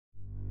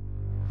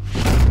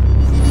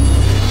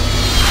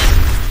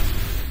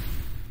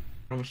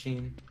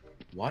machine.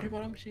 Water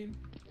bottle machine?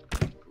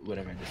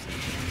 Whatever I just said.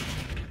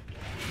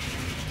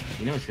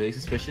 You know what's really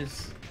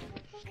suspicious?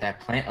 That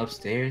plant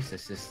upstairs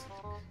that's just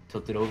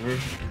tilted over.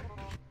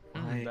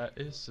 That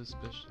is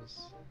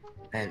suspicious.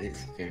 That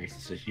is very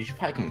suspicious. You should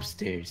probably come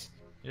upstairs.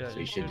 Yeah, so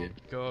you should do.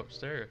 go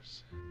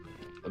upstairs.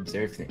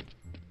 Observe thing.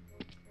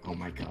 Oh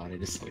my god, I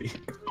just saw you.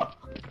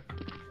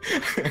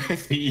 I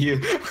see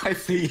you. I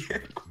see you.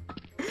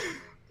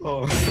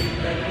 Oh.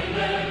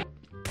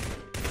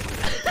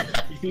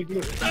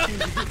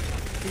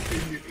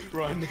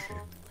 Run.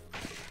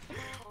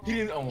 He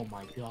didn't. Oh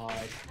my god.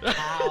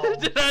 Ow.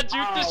 Did I juke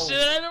the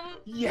shit out of him?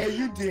 Yeah,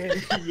 you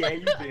did. Yeah,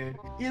 you did.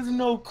 He has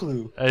no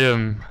clue. Hey,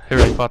 here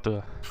I fought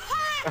the.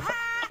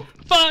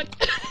 Fuck!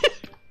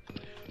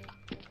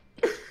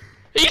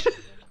 he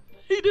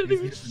didn't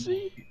even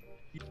see.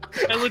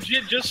 I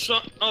legit just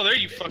saw. Oh, there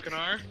you fucking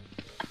are.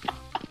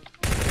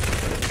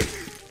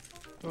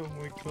 Oh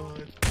my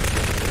god.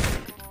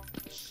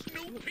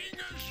 Snooping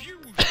as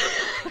usual,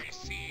 I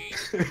see.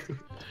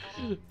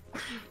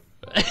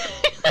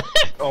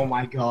 Oh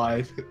my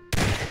god.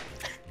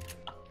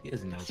 He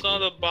has no Saw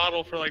the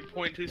bottle for like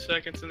 0.2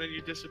 seconds and then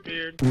you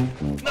disappeared. No!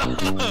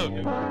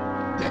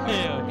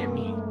 Damn. Look at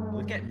me.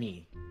 Look at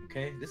me.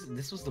 Okay?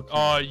 This was the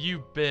plan. Oh,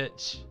 you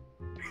bitch.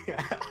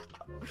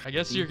 I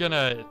guess you're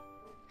gonna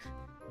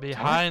be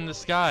high in the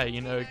sky,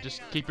 you know,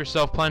 just keep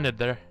yourself planted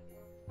there.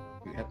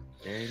 Yep,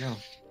 there you go.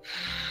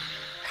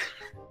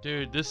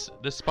 Dude, this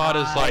spot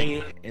is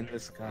High in the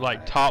sky.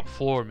 like top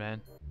floor,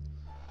 man.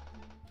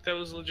 That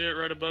was legit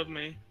right above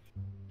me.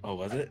 Oh,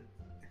 was it?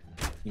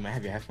 You might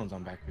have your headphones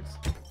on backwards.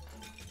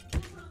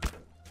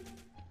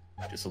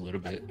 Just a little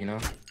bit, you know?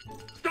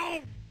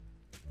 Don't!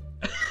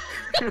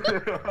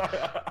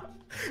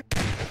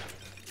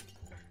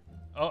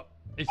 Oh,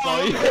 he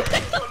saw you.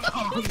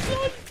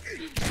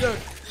 Yo.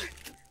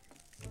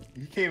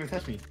 You can't even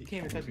touch me. You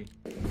can't even touch me.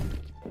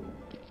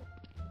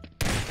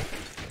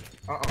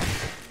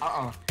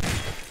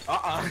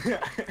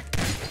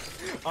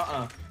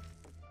 Uh-uh.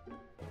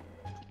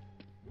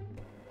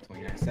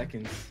 29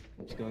 seconds.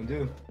 What you gonna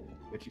do?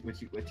 What you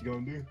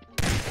gonna do?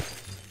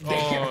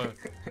 Oh.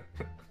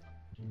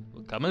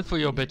 We're coming for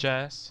your bitch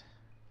ass.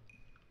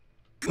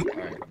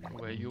 Alright.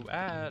 Where you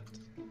at?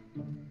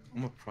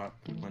 I'm a prop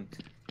hunt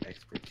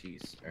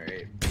expertise.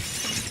 Alright.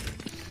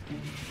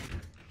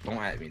 Don't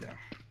at me though.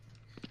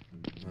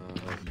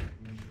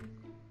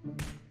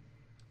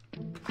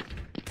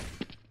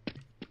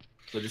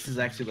 So this is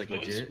actually like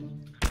legit.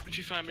 Would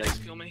you find me?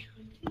 Just kill me.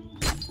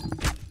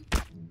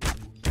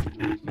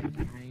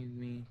 Behind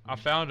me. I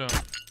found him.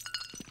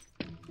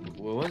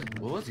 What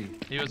was he?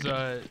 He was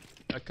a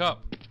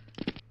cup.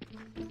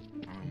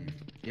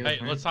 You have a Hey,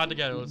 friend? let's hide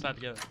together. Let's hide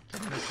together.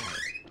 Come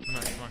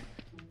on, come on.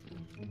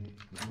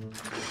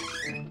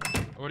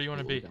 Where do you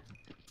want to be?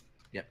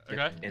 Yep.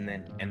 Okay. And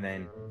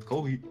then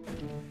Kobe.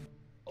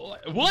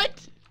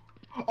 What?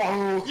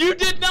 Oh! You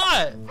did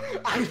not!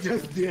 I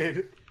just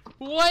did.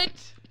 What?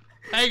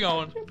 Hang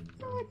on.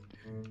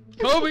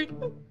 Kobe!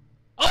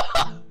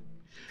 Oh!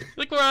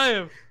 Look where I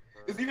am.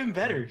 It's even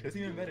better. It's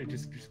even better.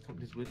 Just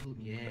wiggle.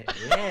 Yeah.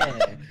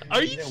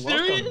 Are you Yeah,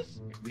 serious?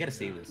 welcome. We gotta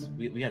save this.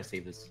 We gotta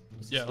save this.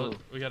 This is Yeah, slow.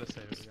 we gotta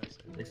save it. We gotta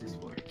save it. This is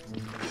for it.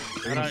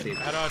 How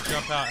do I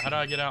jump out? How do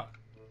I get out?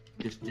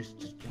 Just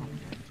jump, man.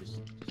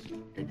 Just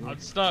they're doing I'm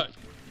it. stuck.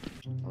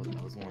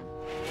 That was one.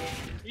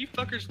 What are you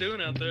fuckers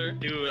doing out there?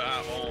 Dude,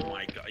 oh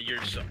my god,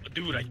 you're so.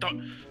 Dude, I thought.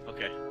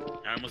 Okay,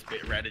 I almost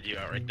ratted you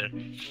out right there.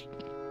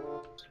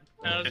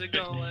 How's it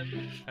going?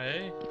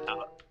 Hey.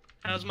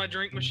 How's my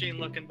drink machine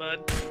looking,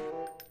 bud?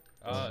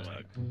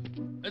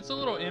 It's a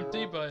little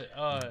empty, but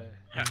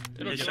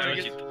it'll get Wanna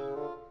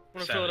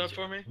it. fill it up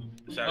for me?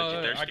 I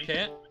Thirsty?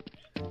 can't.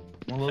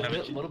 A little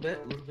bit. You a little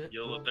thirsty?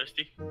 Yeah, a little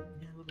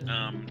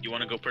bit. You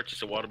wanna go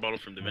purchase a water bottle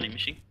from the vending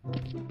machine?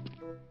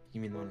 You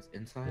mean the one that's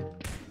inside?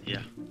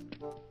 Yeah.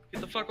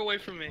 Get the fuck away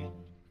from me.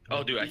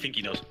 Oh, dude, I think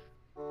he knows.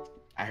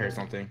 I heard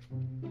something.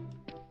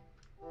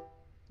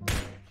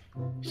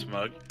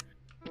 Smug.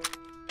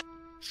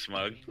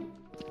 Smug.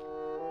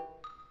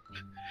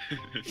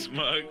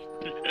 Smug.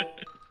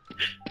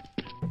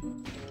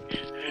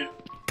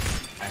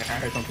 I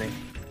heard something.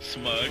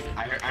 Smug.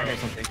 I heard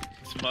something.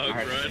 Smug, I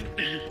heard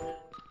run.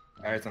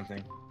 I heard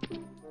something.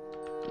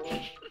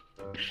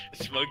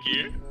 Smug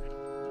here.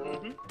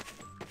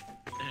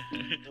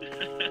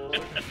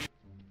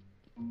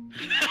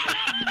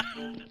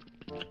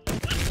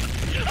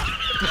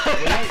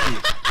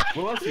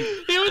 Where was he?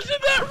 He was in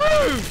that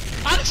room!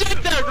 I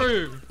checked that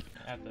room!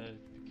 At the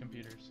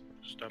computers.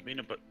 Stop being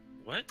a but.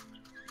 What?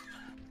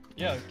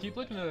 Yeah, keep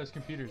looking at those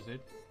computers,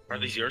 dude. Are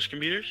these yours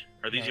computers?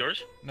 Are these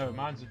yours? No,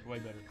 mine's way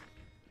better.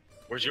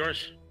 Where's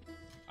yours?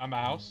 I'm a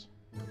house.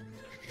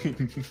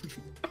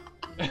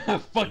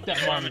 Fuck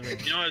that monitor.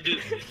 You know what,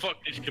 dude? Fuck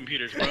these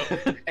computers, bro.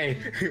 Hey,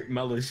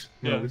 Mellish.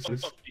 Yeah.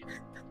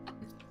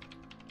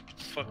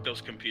 Fuck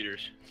those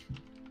computers.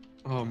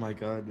 Oh my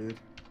god, dude.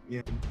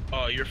 Yeah.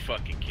 Oh, you're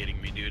fucking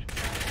kidding me, dude.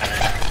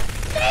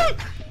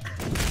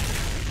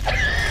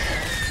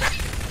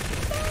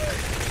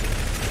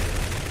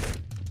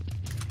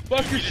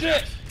 Fuck your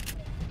shit!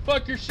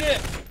 Fuck your shit.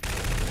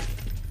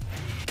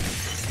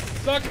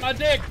 Suck my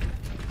dick.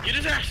 Get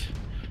his ass.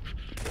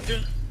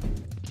 Dude.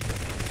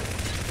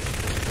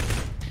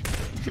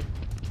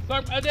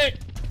 Suck my dick.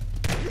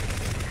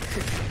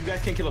 You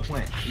guys can't kill a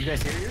plant. You guys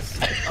serious?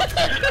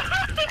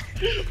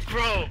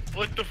 Bro,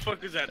 what the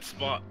fuck is that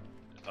spot?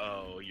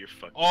 Oh, you're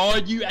fucking. Oh,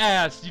 you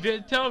asked. You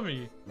didn't tell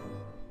me.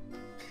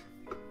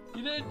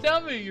 You didn't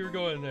tell me you were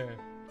going there.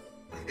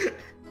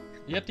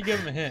 You have to give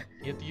him a hint.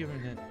 You have to give him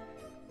a hint.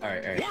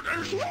 Alright. What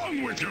is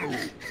wrong with you?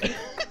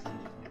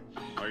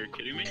 Are you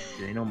kidding me?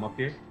 Do they know I'm up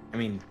here? I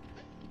mean,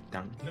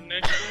 down. The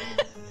next one?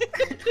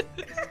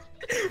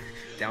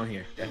 Down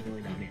here.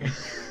 Definitely down here.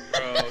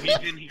 Bro, he's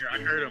in here. I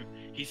heard him.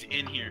 He's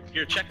in here.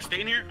 Here, check.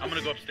 Stay in here. I'm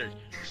gonna go upstairs.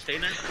 Stay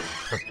in there.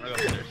 I'm gonna go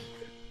upstairs.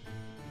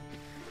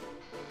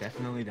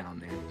 Definitely down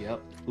there. Yep.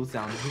 Who's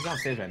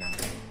downstairs right now?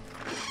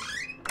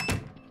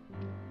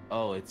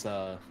 Oh, it's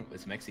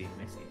Mexi. Hey,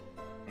 Mexi.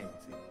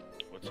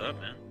 What's up,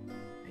 man? How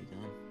you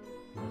doing?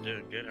 I'm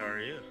doing good. How are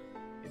you?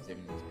 Is there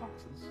those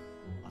boxes?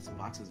 Lots of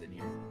boxes in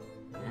here.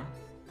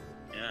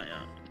 Yeah.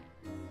 Yeah.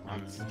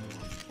 Lots of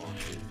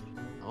boxes.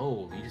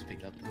 Oh, you just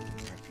picked up the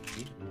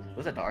RPG?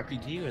 Was that the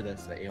RPG or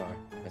that's the AR?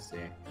 That's the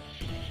AR.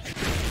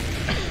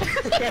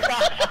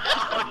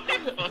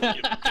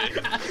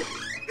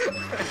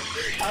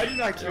 How did you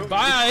not kill me?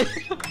 Bye.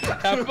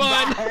 Have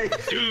fun. Bye.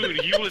 Dude,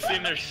 he was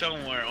in there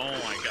somewhere. Oh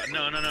my god.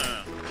 No.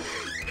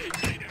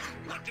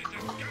 What did the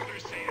scouter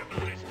say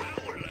about his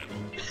power level?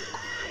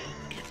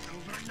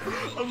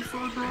 I'm so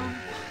dumb.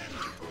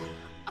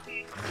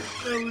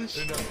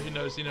 He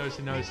knows.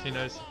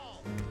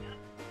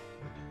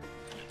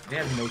 They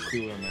have no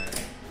clue on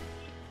that.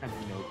 I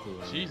have no clue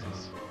on Jesus.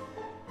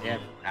 that. They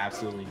have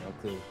absolutely no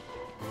clue.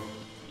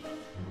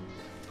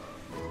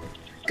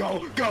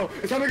 Go!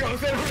 It's time to go!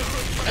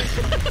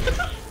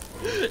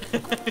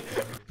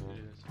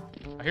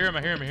 I hear him.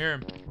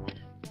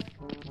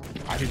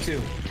 I do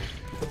too.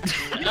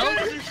 Those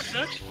are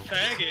such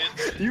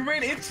faggots. You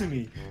ran into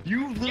me.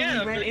 You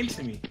literally ran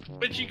into me.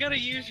 But you gotta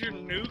use your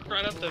nuke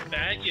right off the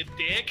bat, you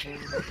dick.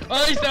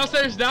 Oh, he's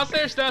downstairs.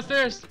 Downstairs?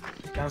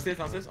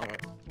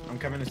 Alright. I'm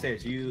coming the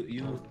stairs. You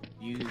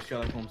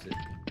Sherlock Holmes it.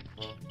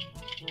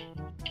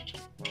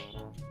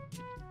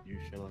 You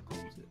Sherlock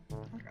Holmes it.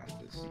 I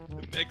got this.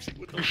 Mexi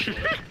with the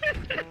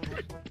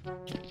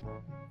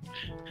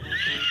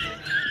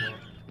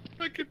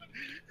fucking.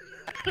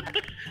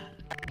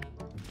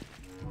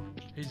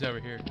 He's over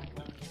here.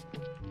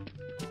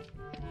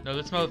 No,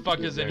 this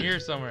motherfucker's in here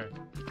somewhere.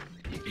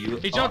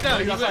 He jumped out.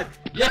 He's He outside.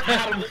 went. Yes.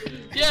 Got him.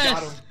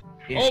 Yes.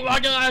 Yeah. Oh my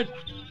god.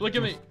 Look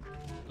at me.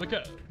 Look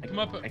at. Come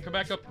up. Come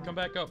back up.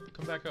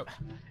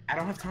 I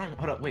don't have time.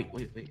 Hold up. Wait.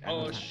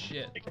 Oh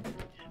shit.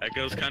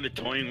 Echo's kind of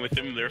toying with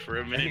him there for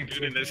a minute,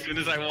 dude. And as soon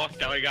as I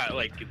walked out, I got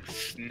like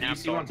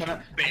snapped what I'm on. talking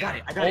about? I got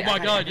it. Oh my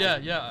god.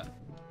 Yeah.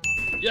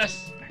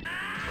 Yes.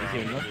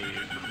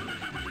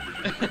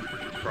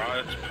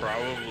 It's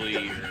probably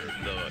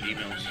the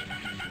emails.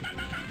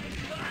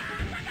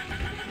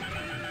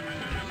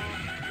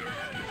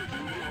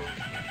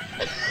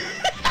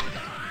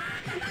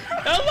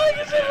 How long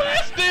is it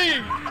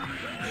lasting?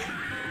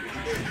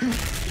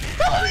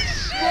 Holy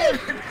shit!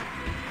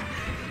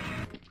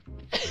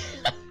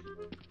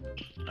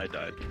 I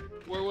died.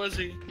 Where was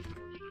he?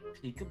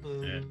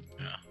 Peekaboo.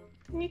 Yeah.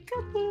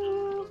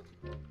 Peekaboo.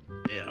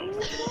 Yeah.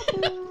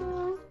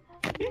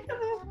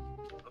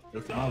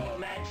 It's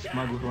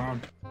Smug, look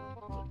around.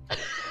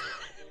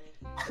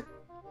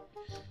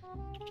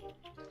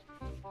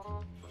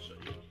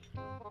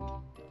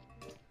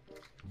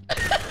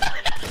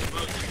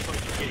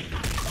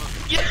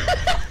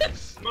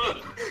 Yes! Smug!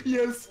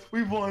 Yes,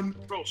 we won.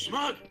 Bro,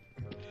 Smug!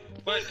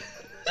 What?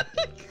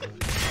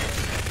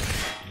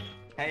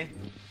 Hey,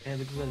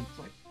 look what it's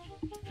like.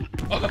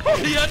 Oh,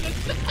 yeah.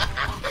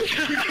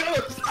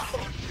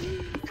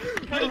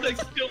 How did they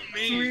kill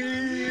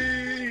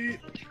me?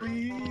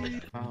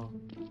 Sweet. Wow.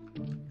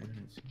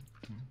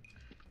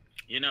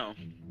 You know,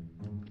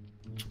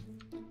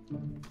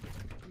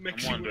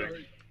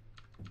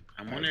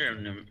 I'm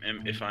wondering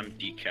if I'm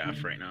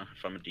decaf right now.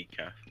 If I'm a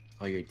decaf.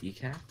 Oh, you're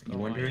decaf? You Oh,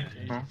 wondering?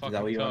 yeah, Huh? Is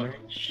that what you fucking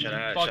wondering? Should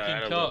I Fucking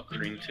add a little cup.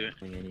 cream to it?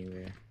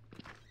 Anywhere.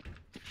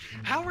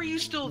 How are you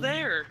still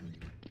there?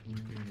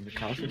 The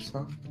couch or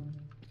something?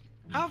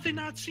 How have they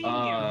not seen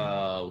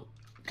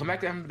Come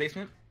back down to the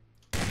basement.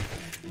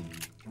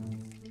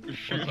 you?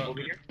 Over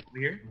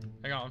here.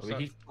 Hang on, I'm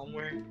sorry.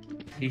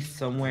 He's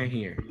somewhere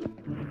here.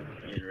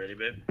 You ready,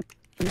 babe?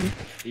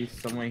 He's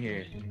somewhere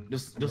here.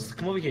 Just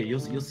come over here. You'll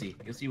see.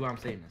 You'll see why I'm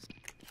saying this.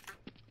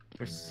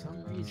 For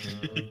some reason,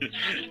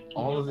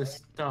 all of this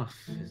stuff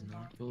is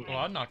knocked over. Well,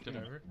 I knocked it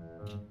over.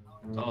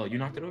 Oh, you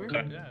knocked it over?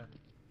 Okay. Yeah.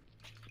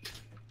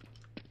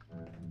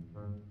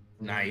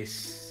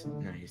 Nice.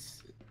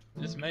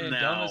 This man Now-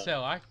 dumb as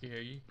hell. I can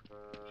hear you.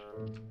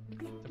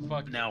 The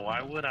fuck? Now,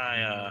 why would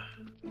I,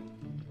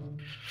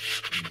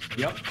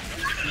 Yep.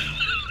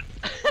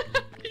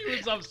 He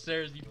was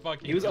upstairs. You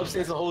fucking. He was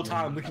upstairs the whole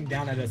time looking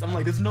down at us. I'm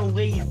like, there's no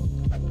way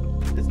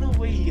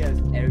he has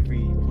every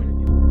point